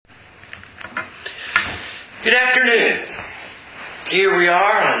Good afternoon. Here we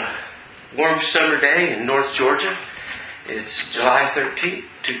are on a warm summer day in North Georgia. It's July 13th,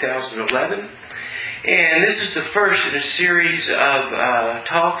 2011. And this is the first in a series of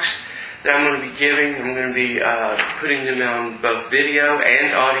talks that I'm going to be giving. I'm going to be putting them on both video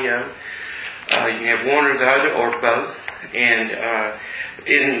and audio. You can have one or the other or both. And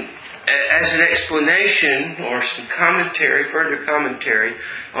as an explanation or some commentary, further commentary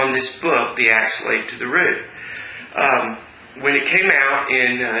on this book, The Axe Laid to the Root. When it came out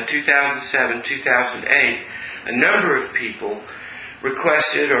in 2007, 2008, a number of people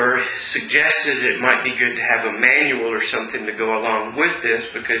requested or suggested it might be good to have a manual or something to go along with this,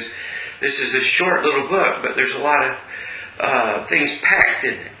 because this is a short little book, but there's a lot of things packed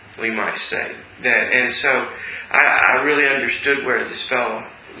in it, we might say. And so I really understood where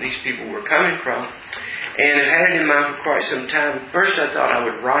these people were coming from, and I've had it in mind for quite some time. First I thought I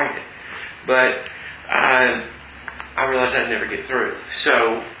would write it, but I realized I'd never get through.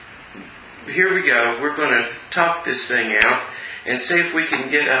 So here we go. We're going to talk this thing out and see if we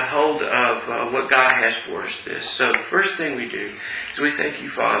can get a hold of what God has for us. So the first thing we do is we thank you,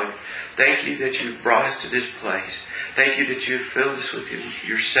 Father. Thank you that you've brought us to this place. Thank you that you've filled us with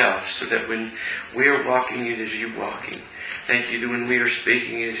yourself, so that when we are walking, it is you walking. Thank you that when we are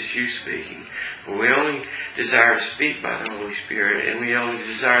speaking, it is you speaking. For we only desire to speak by the Holy Spirit, and we only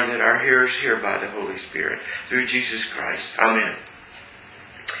desire that our hearers hear by the Holy Spirit, through Jesus Christ. Amen.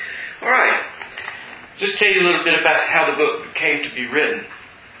 All right. Just tell you a little bit about how the book came to be written.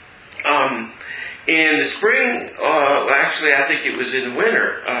 In the spring, actually I think it was in the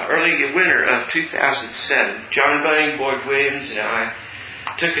winter, early winter of 2007, John Bunning, Boyd Williams, and I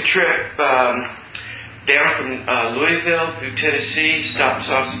took a trip down from Louisville through Tennessee, saw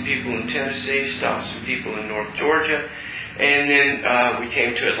some people in Tennessee, stopped some people in North Georgia, and then we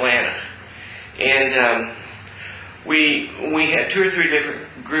came to Atlanta. And we had 2 or 3 different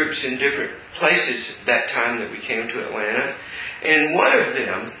groups in different places that time that we came to Atlanta. And one of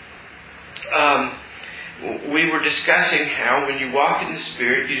them, we were discussing how when you walk in the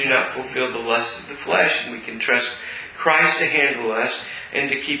Spirit, you do not fulfill the lusts of the flesh, and we can trust Christ to handle us and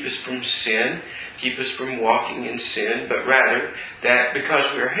to keep us from sin, keep us from walking in sin, but rather that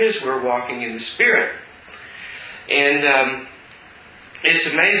because we're His, we're walking in the Spirit. And it's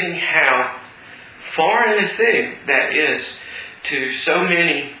amazing how foreign a thing that is to so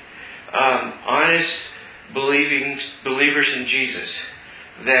many honest believers in Jesus,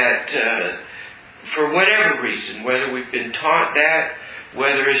 that for whatever reason, whether we've been taught that,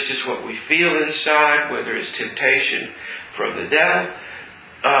 whether it's just what we feel inside, whether it's temptation from the devil,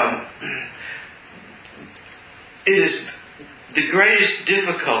 it is the greatest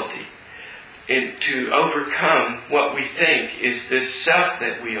difficulty to overcome what we think is this self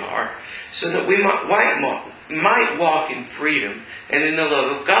that we are, so that we might walk in freedom and in the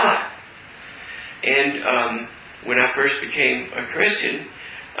love of God. And when I first became a Christian,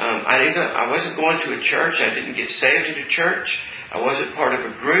 I wasn't going to a church. I didn't get saved in a church. I wasn't part of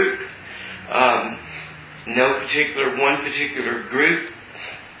a group. One particular group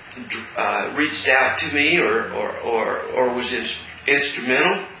reached out to me or was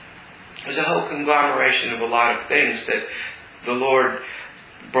instrumental. It was a whole conglomeration of a lot of things that the Lord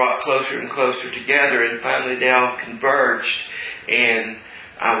brought closer and closer together, and finally they all converged, and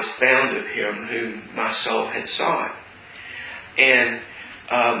I was found of Him whom my soul had sought. And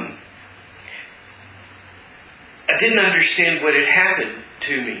I didn't understand what had happened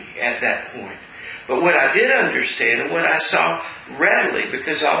to me at that point. But what I did understand, and what I saw readily,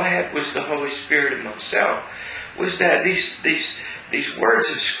 because all I had was the Holy Spirit in myself, was that these words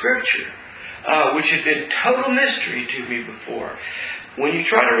of Scripture, which had been total mystery to me before, when you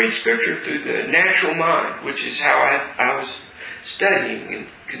try to read Scripture through the natural mind, which is how I was studying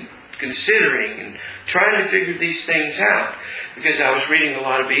and considering and trying to figure these things out, because I was reading a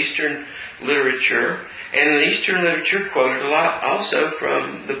lot of Eastern literature, and the Eastern literature quoted a lot also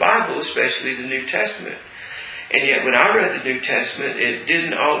from the Bible, especially the New Testament. And yet when I read the New Testament, it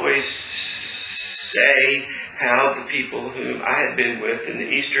didn't always say how the people whom I had been with in the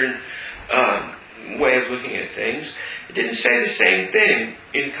Eastern way of looking at things, it didn't say the same thing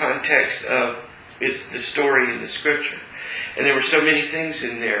in context of the story in the Scripture. And there were so many things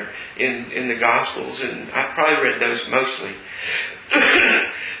in there in the Gospels, and I probably read those mostly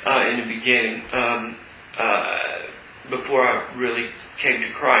in the beginning. Before I really came to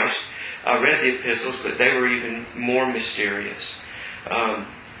Christ, I read the epistles, but they were even more mysterious.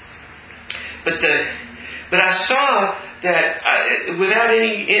 But But I saw that without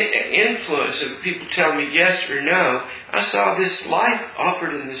any influence of people telling me yes or no, I saw this life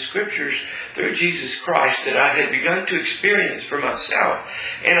offered in the Scriptures through Jesus Christ that I had begun to experience for myself.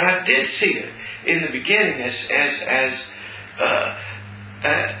 And I did see it in the beginning as a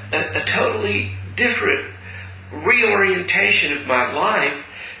totally different reorientation of my life.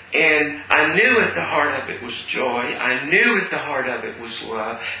 And I knew at the heart of it was joy. I knew at the heart of it was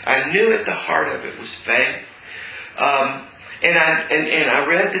love. I knew at the heart of it was faith. And I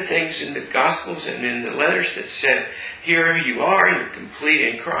read the things in the Gospels and in the letters that said, here you are, you're complete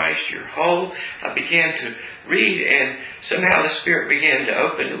in Christ, you're whole. I began to read, and somehow the Spirit began to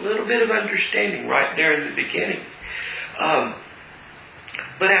open a little bit of understanding right there in the beginning.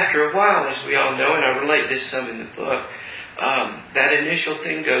 But after a while, as we all know, and I relate this some in the book, that initial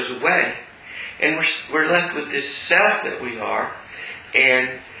thing goes away. And we're left with this self that we are.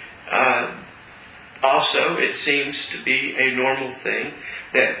 And also, it seems to be a normal thing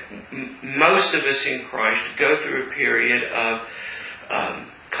that most of us in Christ go through a period of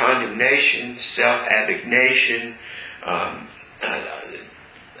condemnation, self-abnegation,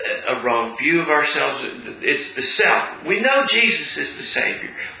 a wrong view of ourselves. It's the self. We know Jesus is the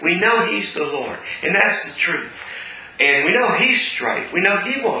Savior. We know He's the Lord. And that's the truth. And we know He's straight. We know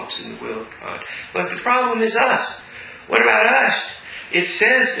He walks in the will of God. But the problem is us. What about us? It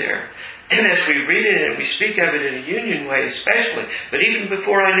says there, and as we read it and we speak of it in a union way especially, but even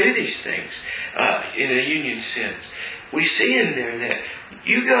before I knew these things in a union sense, we see in there that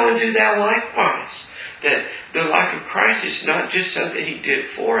you go and do thou likewise. That the life of Christ is not just something He did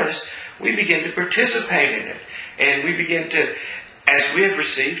for us. We begin to participate in it. And we begin to, as we have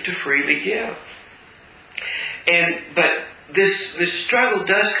received, to freely give. But this struggle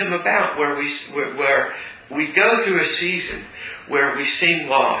does come about where we go through a season where we seem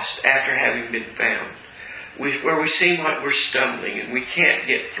lost after having been found. Where we seem like we're stumbling and we can't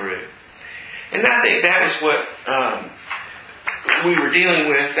get through. And I think that was what we were dealing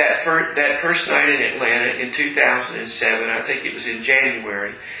with that first night in Atlanta in 2007. I think it was in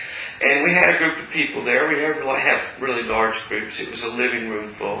January. And we had a group of people there. We have really large groups. It was a living room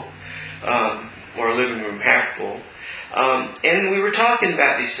full, or a living room half full. And we were talking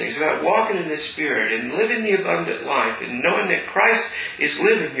about these things, about walking in the Spirit and living the abundant life and knowing that Christ is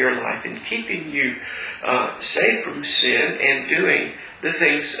living your life and keeping you safe from sin and doing the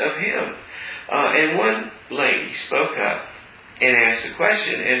things of Him. And one lady spoke up and asked a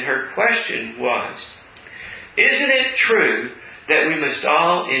question, and her question was, isn't it true that we must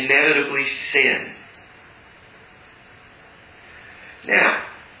all inevitably sin? Now,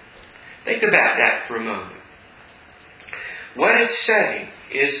 think about that for a moment. What it's saying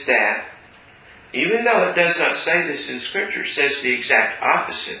is that, even though it does not say this in Scripture, it says the exact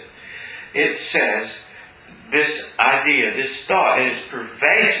opposite. It says this idea, this thought, and it's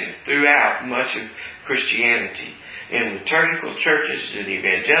pervasive throughout much of Christianity. In liturgical churches, in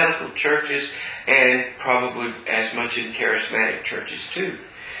evangelical churches, and probably as much in charismatic churches too.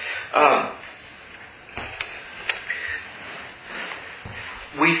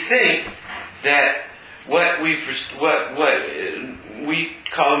 We think that what we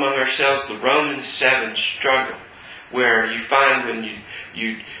call among ourselves the Romans 7 struggle, where you find when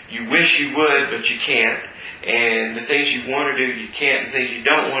you wish you would but you can't, and the things you want to do you can't, and the things you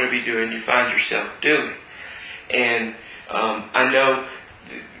don't want to be doing you find yourself doing. And I know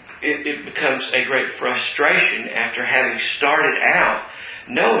it becomes a great frustration after having started out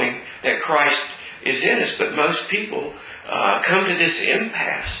knowing that Christ is in us. But most people come to this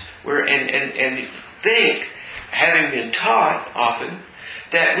impasse and think, having been taught often,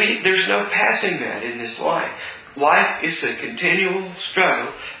 that there's no passing that in this life. Life is a continual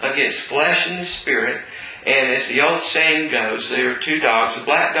struggle against flesh and the spirit. And as the old saying goes, there are two dogs, a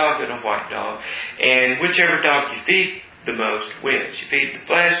black dog and a white dog. And whichever dog you feed the most wins. You feed the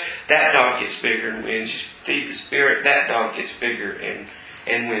flesh, that dog gets bigger and wins. You feed the spirit, that dog gets bigger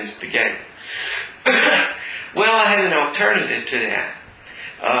and wins the game. Well, I have an alternative to that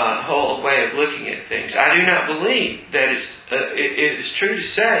whole way of looking at things. I do not believe that it is true to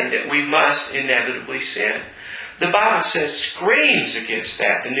say that we must inevitably sin. The Bible screams against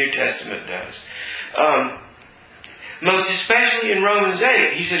that. The New Testament does. Most especially in Romans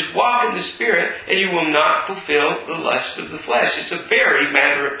 8. He says, walk in the Spirit and you will not fulfill the lust of the flesh. It's a very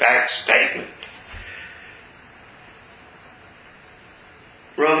matter-of-fact statement.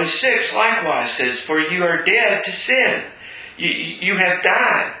 Romans 6 likewise says, for you are dead to sin. You have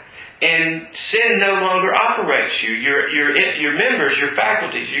died. and sin no longer operates you. Your members, your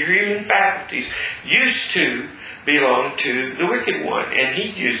faculties, your human faculties used to belong to the wicked one, and he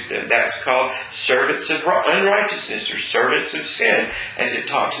used them. That's called servants of unrighteousness or servants of sin, as it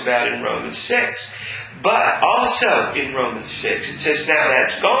talks about in Romans 6. But also in Romans 6, it says now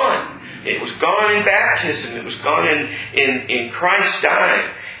that's gone. It was gone in baptism. It was gone in Christ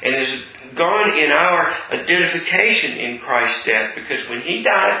dying. And it is gone in our identification in Christ's death, because when he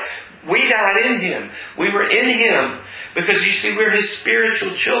died, we died in him. We were in him because, you see, we're his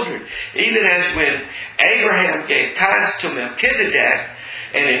spiritual children. Even as when Abraham gave tithes to Melchizedek,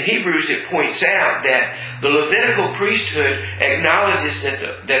 and in Hebrews it points out that the Levitical priesthood acknowledges that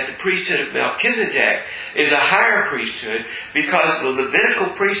the priesthood of Melchizedek is a higher priesthood, because the Levitical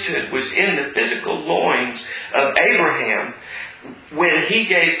priesthood was in the physical loins of Abraham when he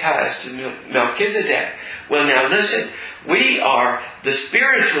gave tithes to Melchizedek. Well, now listen, we are the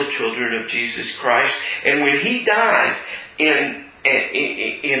spiritual children of Jesus Christ, and when he died in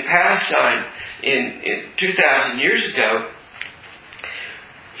Palestine in 2,000 years ago,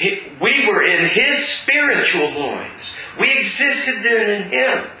 we were in his spiritual loins. We existed then in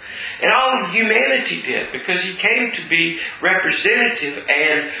him. And all of humanity did, because he came to be representative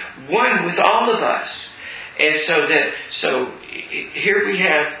and one with all of us. And so here we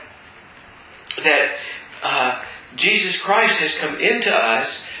have that Jesus Christ has come into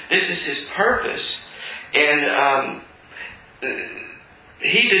us. This is his purpose. And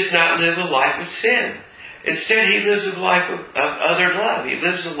he does not live a life of sin. Instead, he lives a life of other love. He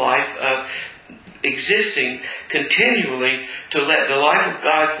lives a life of existing continually to let the life of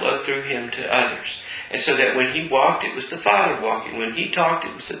God flow through him to others. And so that when he walked, it was the Father walking. When he talked,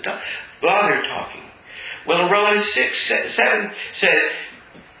 it was the Father talking. Well, Romans 6:7 says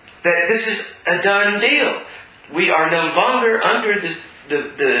that this is a done deal. We are no longer under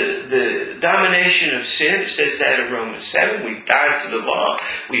the domination of sin. It says that in Romans 7. We've died to the law.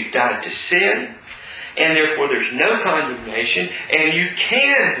 We've died to sin. And therefore there's no condemnation. And you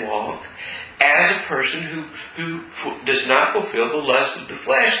can walk as a person who does not fulfill the lust of the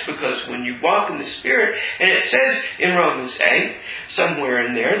flesh, because when you walk in the Spirit, and it says in Romans 8, somewhere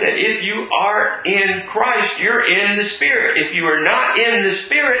in there, that if you are in Christ, you're in the Spirit. If you are not in the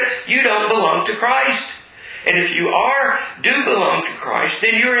Spirit, you don't belong to Christ. And if you do belong to Christ,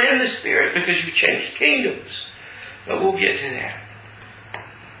 then you're in the Spirit, because you've changed kingdoms. But we'll get to that.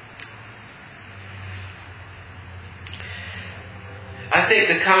 I think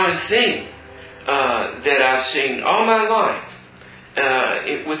the common theme that I've seen all my life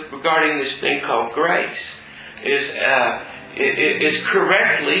regarding this thing called grace is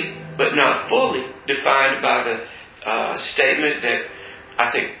correctly, but not fully, defined by the statement that I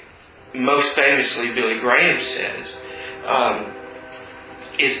think most famously Billy Graham says,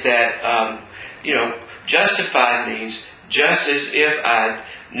 is that, justified means just as if I'd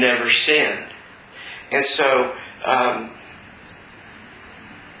never sinned. And so,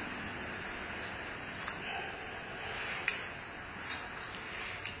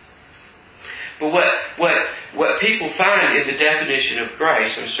 but what people find in the definition of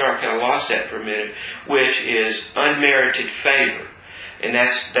grace, I'm sorry I kind of lost that for a minute, which is unmerited favor. And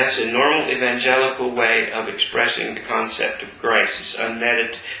that's a normal evangelical way of expressing the concept of grace. It's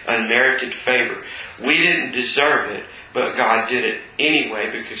unmerited favor. We didn't deserve it, but God did it anyway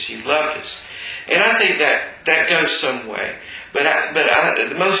because he loved us. And I think that goes some way. But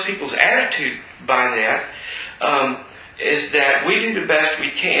most people's attitude by that is that we do the best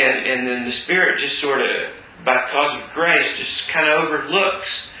we can, and then the Spirit just sort of, because of grace, just kind of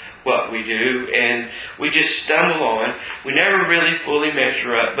overlooks what we do, and we just stumble on. We never really fully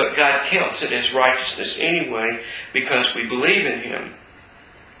measure up, but God counts it as righteousness anyway because we believe in him.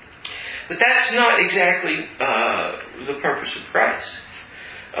 But that's not exactly the purpose of grace.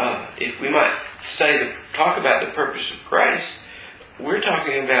 If we might talk about the purpose of grace, we're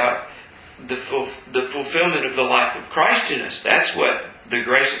talking about the fulfillment of the life of Christ in us. That's what the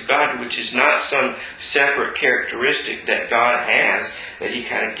grace of God, which is not some separate characteristic that God has, that he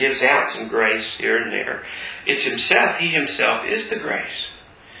kind of gives out some grace here and there. It's himself. He himself is the grace.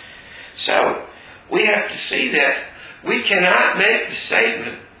 So, we have to see that we cannot make the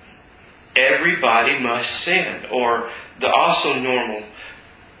statement, everybody must sin, or the also normal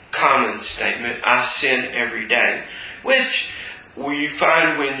common statement, I sin every day, which you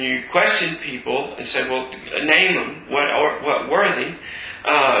find when you question people and say, well, name them, what were they?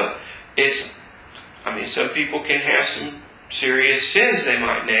 Some people can have some serious sins they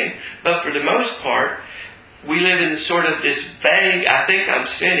might name, but for the most part, we live in sort of this vague, I think I'm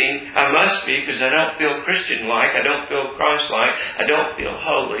sinning, I must be because I don't feel Christian-like, I don't feel Christ-like, I don't feel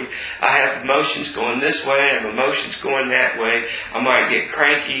holy. I have emotions going this way, I have emotions going that way, I might get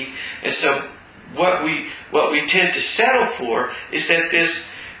cranky. And so what we tend to settle for is that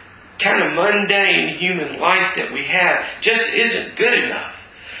this kind of mundane human life that we have just isn't good enough.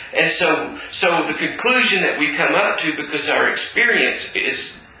 And so the conclusion that we come up to, because our experience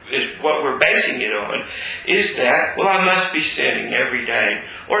is what we're basing it on, is that, well, I must be sinning every day,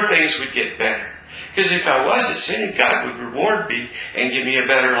 or things would get better. Because if I wasn't sinning, God would reward me and give me a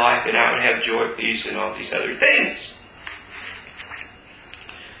better life, and I would have joy, peace, and all these other things.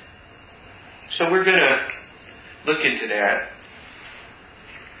 So we're going to look into that.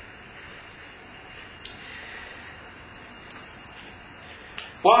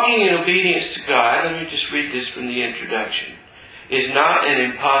 Walking in obedience to God, let me just read this from the introduction, is not an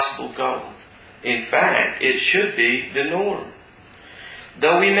impossible goal. In fact, it should be the norm.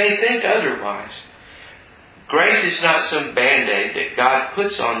 Though we may think otherwise, grace is not some band-aid that God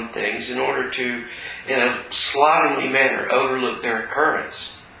puts on things in order to, in a slovenly manner, overlook their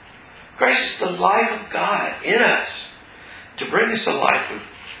occurrence. Grace is the life of God in us to bring us a life of,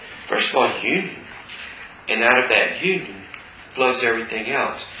 first of all, union. And out of that union flows everything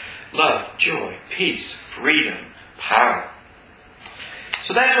else. Love, joy, peace, freedom, power.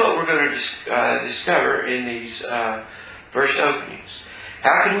 So that's what we're going to discover in these verse openings.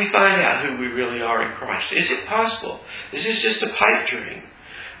 How can we find out who we really are in Christ? Is it possible? Is this just a pipe dream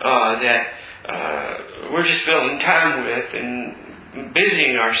that we're just filling time with and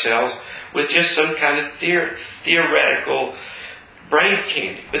busying ourselves with just some kind of theoretical brain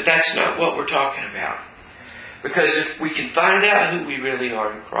candy? But that's not what we're talking about. Because if we can find out who we really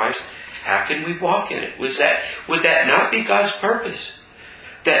are in Christ, how can we walk in it? Would that not be God's purpose?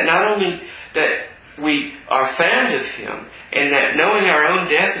 That not only that we are found of Him, and that knowing our own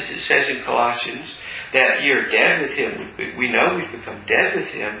death, as it says in Colossians, that you're dead with Him. We know we've become dead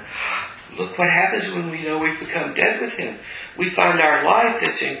with Him. Look what happens when we know we've become dead with Him. We find our life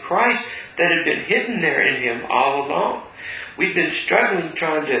that's in Christ that had been hidden there in Him all along. We've been struggling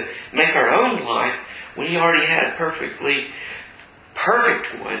trying to make our own life when He already had a perfect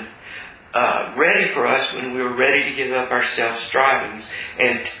one ready for us when we were ready to give up our self-strivings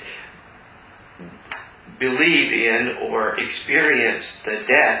and believe in or experience the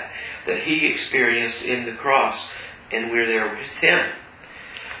death that He experienced in the cross, and we're there with Him.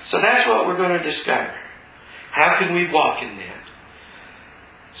 So that's what we're going to discover. How can we walk in that?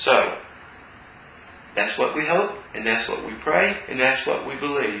 So, that's what we hope, and that's what we pray, and that's what we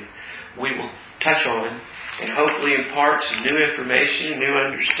believe. We will touch on and hopefully impart some new information, new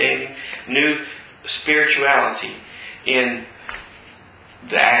understanding, new spirituality in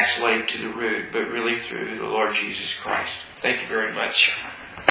the axe laid to the root, but really through the Lord Jesus Christ. Thank you very much.